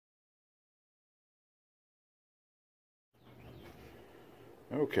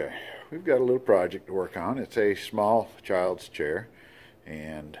Okay, we've got a little project to work on. It's a small child's chair,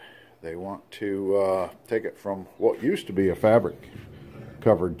 and they want to take it from what used to be a fabric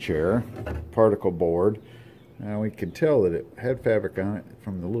covered chair, particle board. Now we can tell that it had fabric on it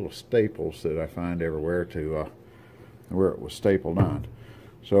from the little staples that I find everywhere to where it was stapled on.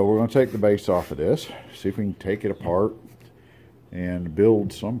 So we're going to take the base off of this, see if we can take it apart and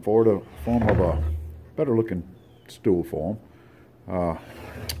build some form of a better looking stool for them.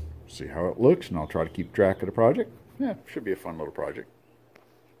 See how it looks, and I'll try to keep track of the project. Yeah, should be a fun little project.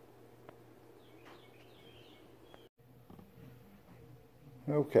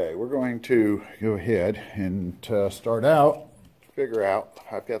 Okay, we're going to go ahead and start out, figure out,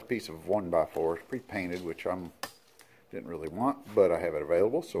 I've got a piece of 1x4, it's pre-painted, which I didn't really want, but I have it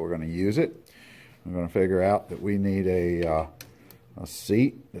available, so we're going to use it. I'm going to figure out that we need a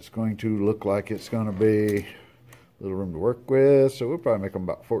seat that's going to look like it's going to be a little room to work with, so we'll probably make them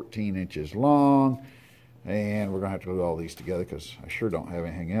about 14 inches long, and we're going to have to glue all these together because I sure don't have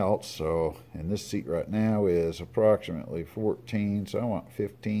anything else. So, and this seat right now is approximately 14, so I want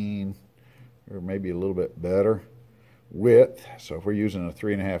 15 or maybe a little bit better width. So if we're using a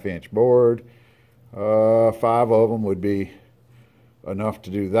 3.5 inch board, 5 of them would be enough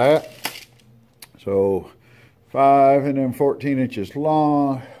to do that. So 5 and then 14 inches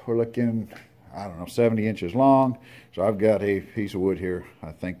long, we're looking, I don't know, 70 inches long. So I've got a piece of wood here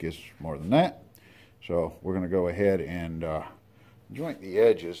I think is more than that. So we're going to go ahead and joint the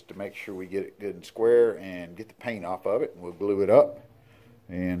edges to make sure we get it good and square and get the paint off of it. And we'll glue it up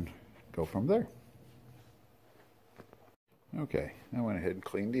and go from there. Okay, I went ahead and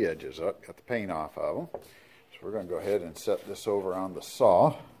cleaned the edges up, got the paint off of them. So we're going to go ahead and set this over on the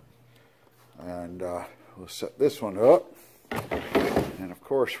saw. And we'll set this one up. And of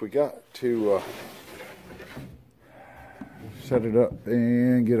course we got to set it up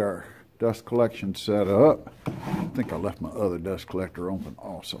and get our dust collection set up. I think I left my other dust collector open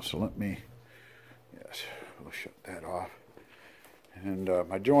also, so let me, yes, we'll shut that off. And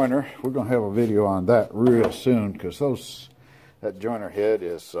my joiner, we're going to have a video on that real soon because that joiner head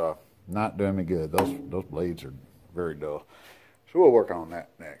is not doing me good. Those blades are very dull. So we'll work on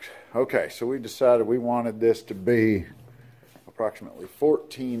that next. Okay, so we decided we wanted this to be approximately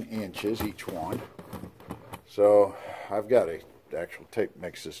 14 inches each one. So I've got a actual tape,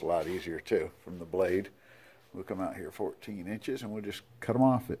 makes this a lot easier too from the blade. We'll come out here 14 inches and we'll just cut them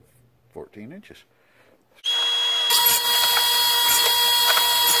off at 14 inches.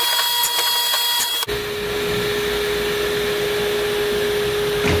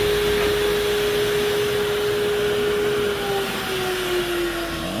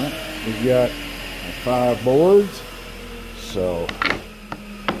 Alright, we've got 5 boards, so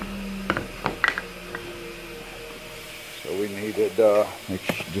we needed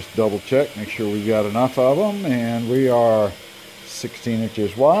just double check, make sure we got enough of them, and we are 16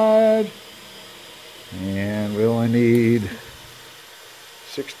 inches wide, and we only need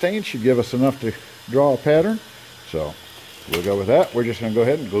 16 should give us enough to draw a pattern. So we'll go with that. We're just going to go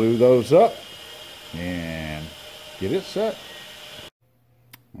ahead and glue those up and get it set.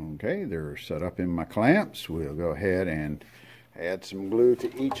 Okay, they're set up in my clamps. We'll go ahead and add some glue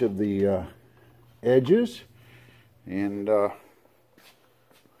to each of the edges and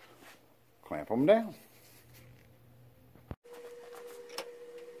clamp them down.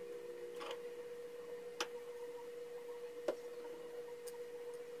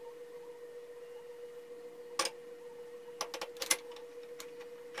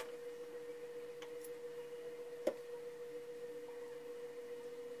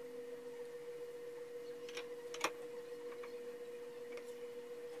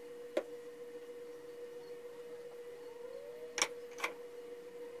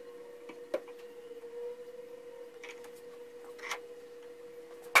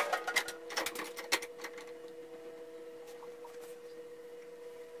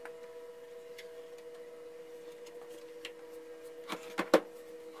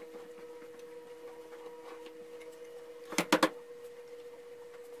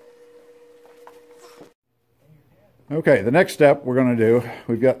 Okay, the next step we're going to do,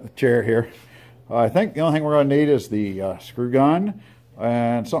 we've got the chair here. I think the only thing we're going to need is the screw gun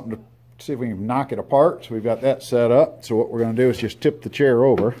and something to see if we can knock it apart. So we've got that set up. So what we're going to do is just tip the chair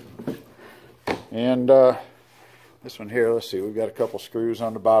over. And this one here, let's see, we've got a couple screws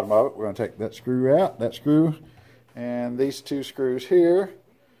on the bottom of it. We're going to take that screw out, that screw, and these 2 screws here.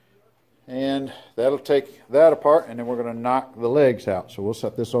 And that'll take that apart, and then we're going to knock the legs out. So we'll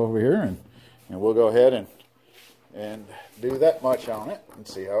set this over here, and we'll go ahead and do that much on it and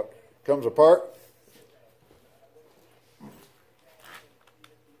see how it comes apart.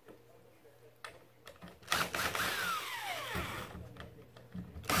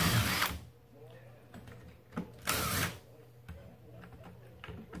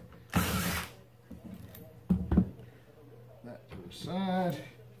 side.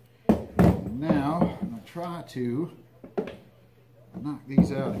 And now I'm going to try to knock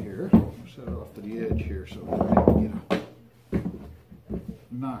these out of here. I'll set it off to the edge here so I can get a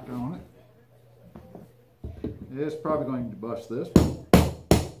knock on it. It's probably going to bust this.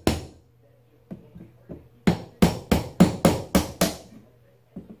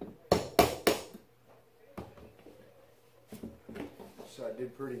 So I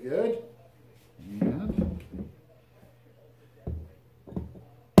did pretty good. And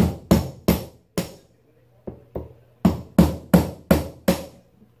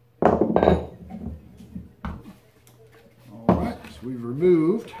all right, so we've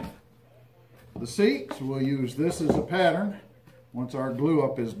removed the seat, so we'll use this as a pattern once our glue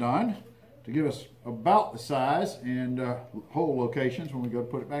up is done to give us about the size and hole locations when we go to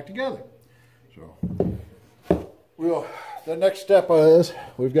put it back together. So the next step is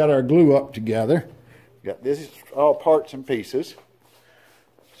we've got our glue up together. This is all parts and pieces.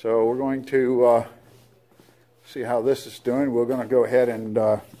 So we're going to see how this is doing. We're going to go ahead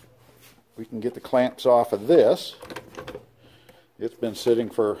and we can get the clamps off of this. It's been sitting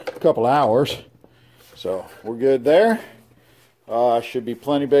for a couple hours. So we're good there. Should be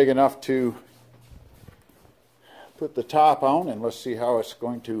plenty big enough to put the top on, and let's see how it's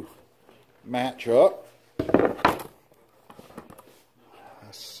going to match up.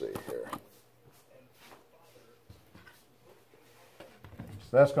 Let's see here.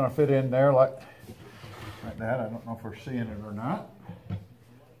 So that's going to fit in there like that. I don't know if we're seeing it or not.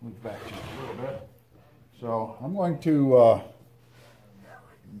 Move back just a little bit. So I'm going to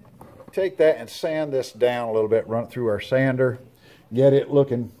take that and sand this down a little bit, run it through our sander, get it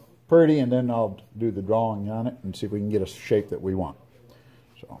looking pretty, and then I'll do the drawing on it and see if we can get a shape that we want.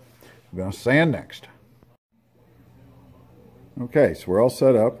 So I'm going to sand next. Okay, so we're all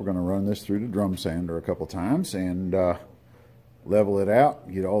set up. We're going to run this through the drum sander a couple times and level it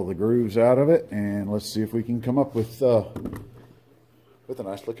out, get all the grooves out of it, and let's see if we can come up with a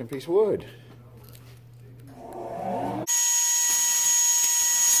nice looking piece of wood.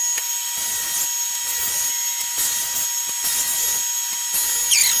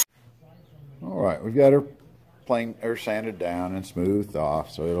 Alright, we've got her sanded down and smoothed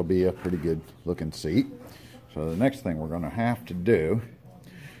off, so it'll be a pretty good looking seat. So the next thing we're going to have to do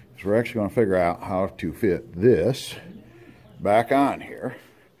is we're actually going to figure out how to fit this back on here.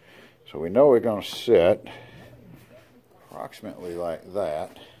 So we know we're going to sit approximately like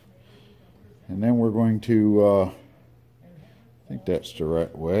that. And then we're going to, I think that's the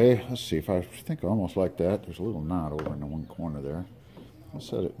right way. Let's see, if I think almost like that. There's a little knot over in the one corner there. I'll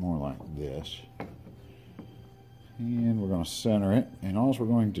set it more like this. And we're going to center it. And all we're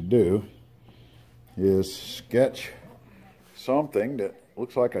going to do is sketch something that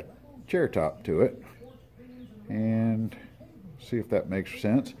looks like a chair top to it. And see if that makes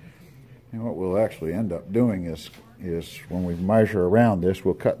sense. And what we'll actually end up doing is when we measure around this,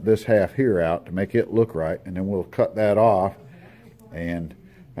 we'll cut this half here out to make it look right, and then we'll cut that off and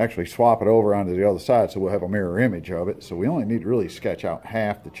actually swap it over onto the other side so we'll have a mirror image of it. So we only need to really sketch out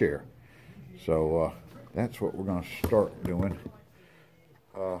half the chair. So that's what we're going to start doing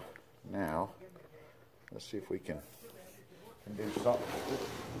now. Let's see if we can do something with it.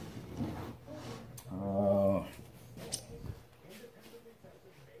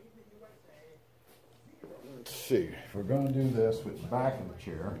 Let's see, if we're going to do this with the back of the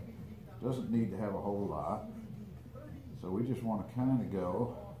chair, it doesn't need to have a whole lot. So we just want to kind of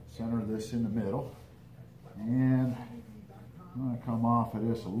go center this in the middle, and I'm going to come off of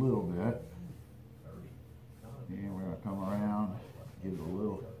this a little bit, and we're going to come around, give it a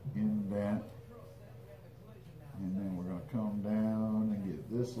little indent, and then we're going to come down and get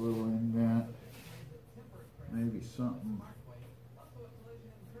this little indent, maybe something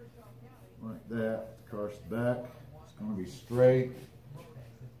like that across the back. It's going to be straight.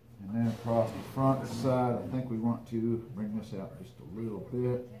 And then across the front side, I think we want to bring this out just a little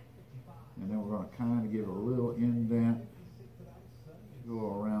bit. And then we're going to kind of give it a little indent,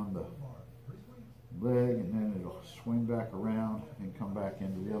 go around the leg, and then it'll swing back around and come back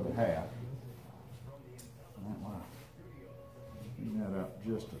into the other half. And I want to clean that up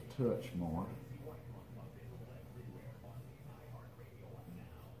just a touch more.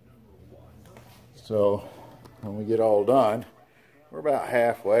 So when we get all done, we're about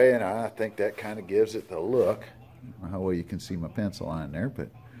halfway, and I think that kind of gives it the look. I don't know how well you can see my pencil line there, but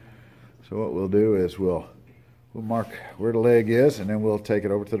so what we'll do is we'll mark where the leg is, and then we'll take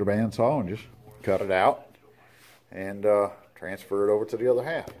it over to the bandsaw and just cut it out and transfer it over to the other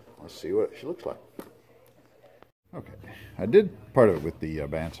half. Let's see what she looks like. Okay, I did part of it with the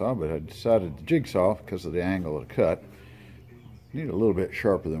bandsaw, but I decided to jigsaw because of the angle of the cut. need a little bit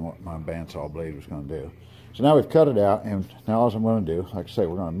sharper than what my bandsaw blade was going to do. So now we've cut it out, and now all I'm going to do, like I say,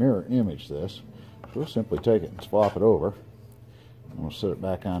 we're going to mirror image this. So we'll simply take it and swap it over, and we'll set it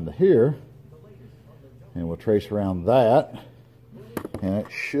back onto here, and we'll trace around that, and it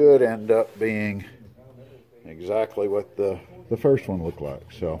should end up being exactly what the first one looked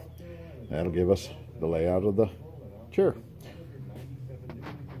like. So that'll give us the layout of the chair.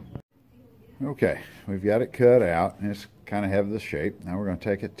 Okay, we've got it cut out, and it's kind of have the shape. Now we're going to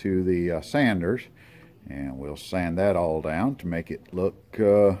take it to the sanders, and we'll sand that all down to make it look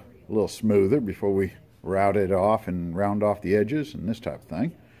a little smoother before we route it off and round off the edges and this type of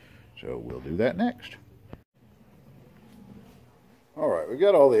thing. So we'll do that next. All right, we've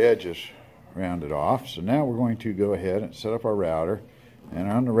got all the edges rounded off, so now we're going to go ahead and set up our router. And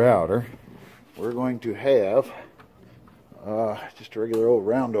on the router, we're going to have just a regular old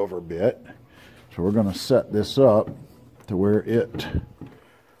roundover bit. So we're going to set this up to where it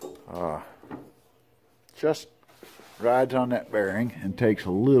just rides on that bearing and takes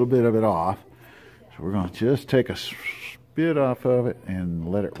a little bit of it off. So we're going to just take a bit off of it and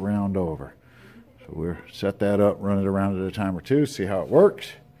let it round over. So we'll set that up, run it around at a time or two, see how it works,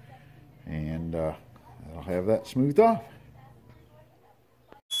 and that'll have that smoothed off.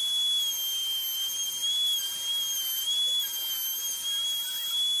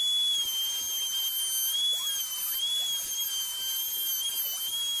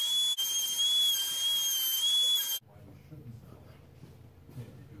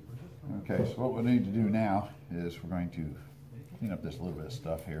 Okay, so what we need to do now is we're going to clean up this little bit of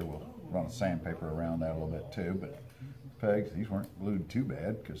stuff here. We'll run sandpaper around that a little bit too, but pegs, these weren't glued too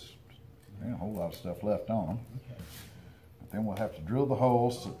bad because there's a whole lot of stuff left on them. But then we'll have to drill the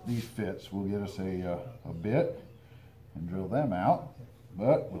holes so these fits. We'll get us a bit and drill them out,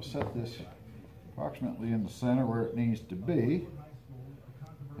 but we'll set this approximately in the center where it needs to be,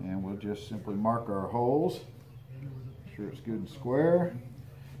 and we'll just simply mark our holes, make sure it's good and square.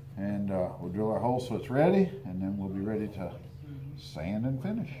 And we'll drill our hole so it's ready, and then we'll be ready to sand and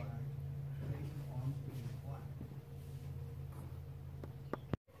finish.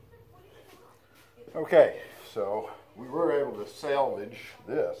 Okay, so we were able to salvage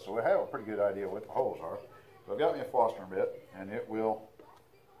this, so we have a pretty good idea what the holes are. So I've got me a Forstner bit, and it will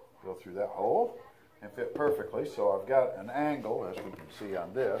go through that hole and fit perfectly. So I've got an angle, as we can see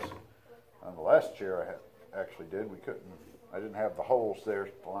on this. On the last chair I actually did, I didn't have the holes there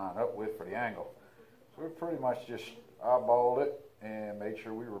to line up with for the angle. So we pretty much just eyeballed it and made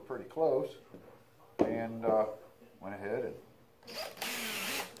sure we were pretty close, and went ahead and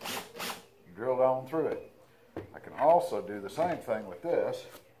drilled on through it. I can also do the same thing with this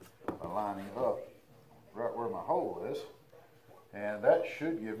by lining it up right where my hole is, and that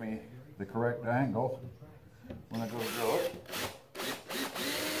should give me the correct angle when I go to drill it.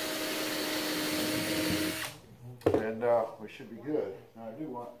 And we should be good. Now I do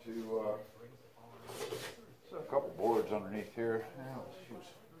want to set a couple boards underneath here. Now let's use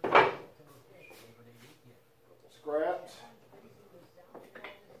scraps.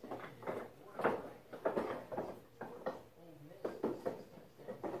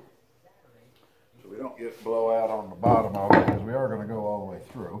 So we don't get blowout on the bottom of it, because we are going to go all the way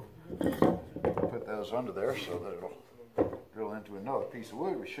through. Put those under there so that it'll drill into another piece of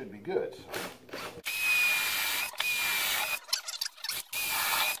wood. We should be good. So.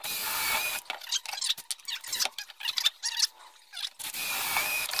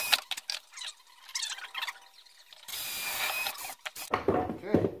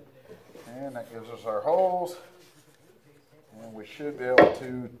 And that gives us our holes, and we should be able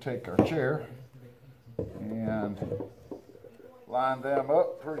to take our chair and line them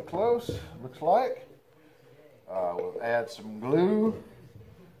up pretty close, looks like. We'll add some glue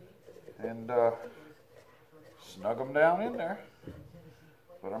and snug them down in there.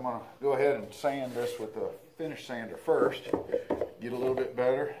 But I'm going to go ahead and sand this with the finish sander first, get a little bit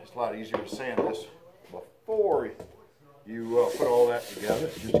better. It's a lot easier to sand this before you put all that together,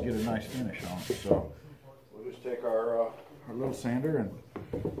 just to get a nice finish on it. So we'll just take our little sander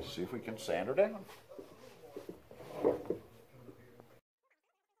and see if we can sand her down.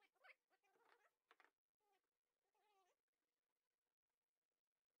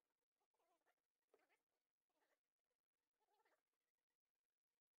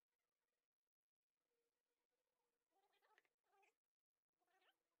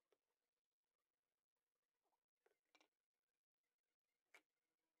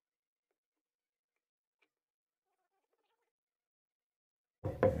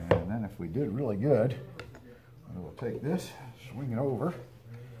 And then if we did really good, we'll take this, swing it over,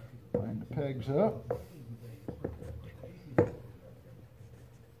 line the pegs up,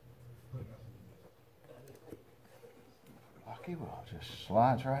 rocky, well, it just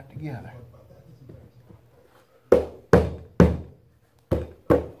slides right together.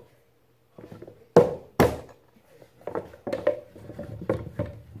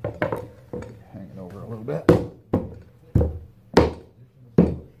 Hang it over a little bit.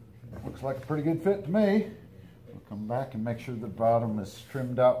 Looks like a pretty good fit to me. We'll come back and make sure the bottom is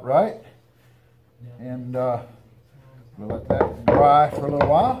trimmed out right. And we'll let that dry for a little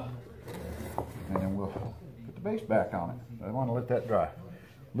while. And then we'll put the base back on it. I want to let that dry a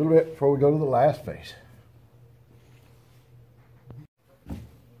little bit before we go to the last phase.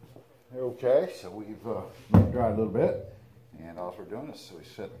 Okay, so we've let it dry a little bit. And all we're doing is we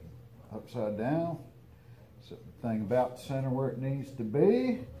set it upside down, set the thing about the center where it needs to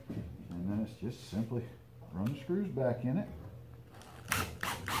be. And then it's just simply run the screws back in it.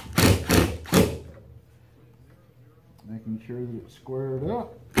 Making sure that it's squared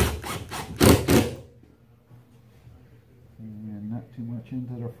up. And not too much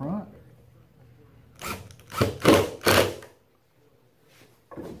into the front.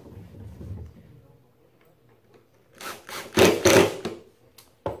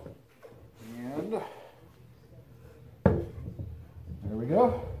 And there we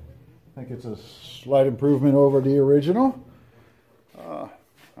go. I think it's a slight improvement over the original.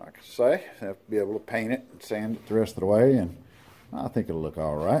 Like I say, I have to be able to paint it and sand it the rest of the way, and I think it'll look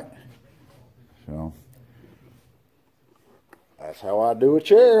all right. So that's how I do a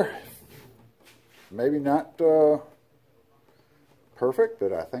chair. Maybe not perfect,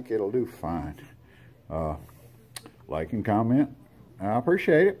 but I think it'll do fine. Like and comment. I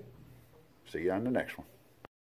appreciate it. See you on the next one.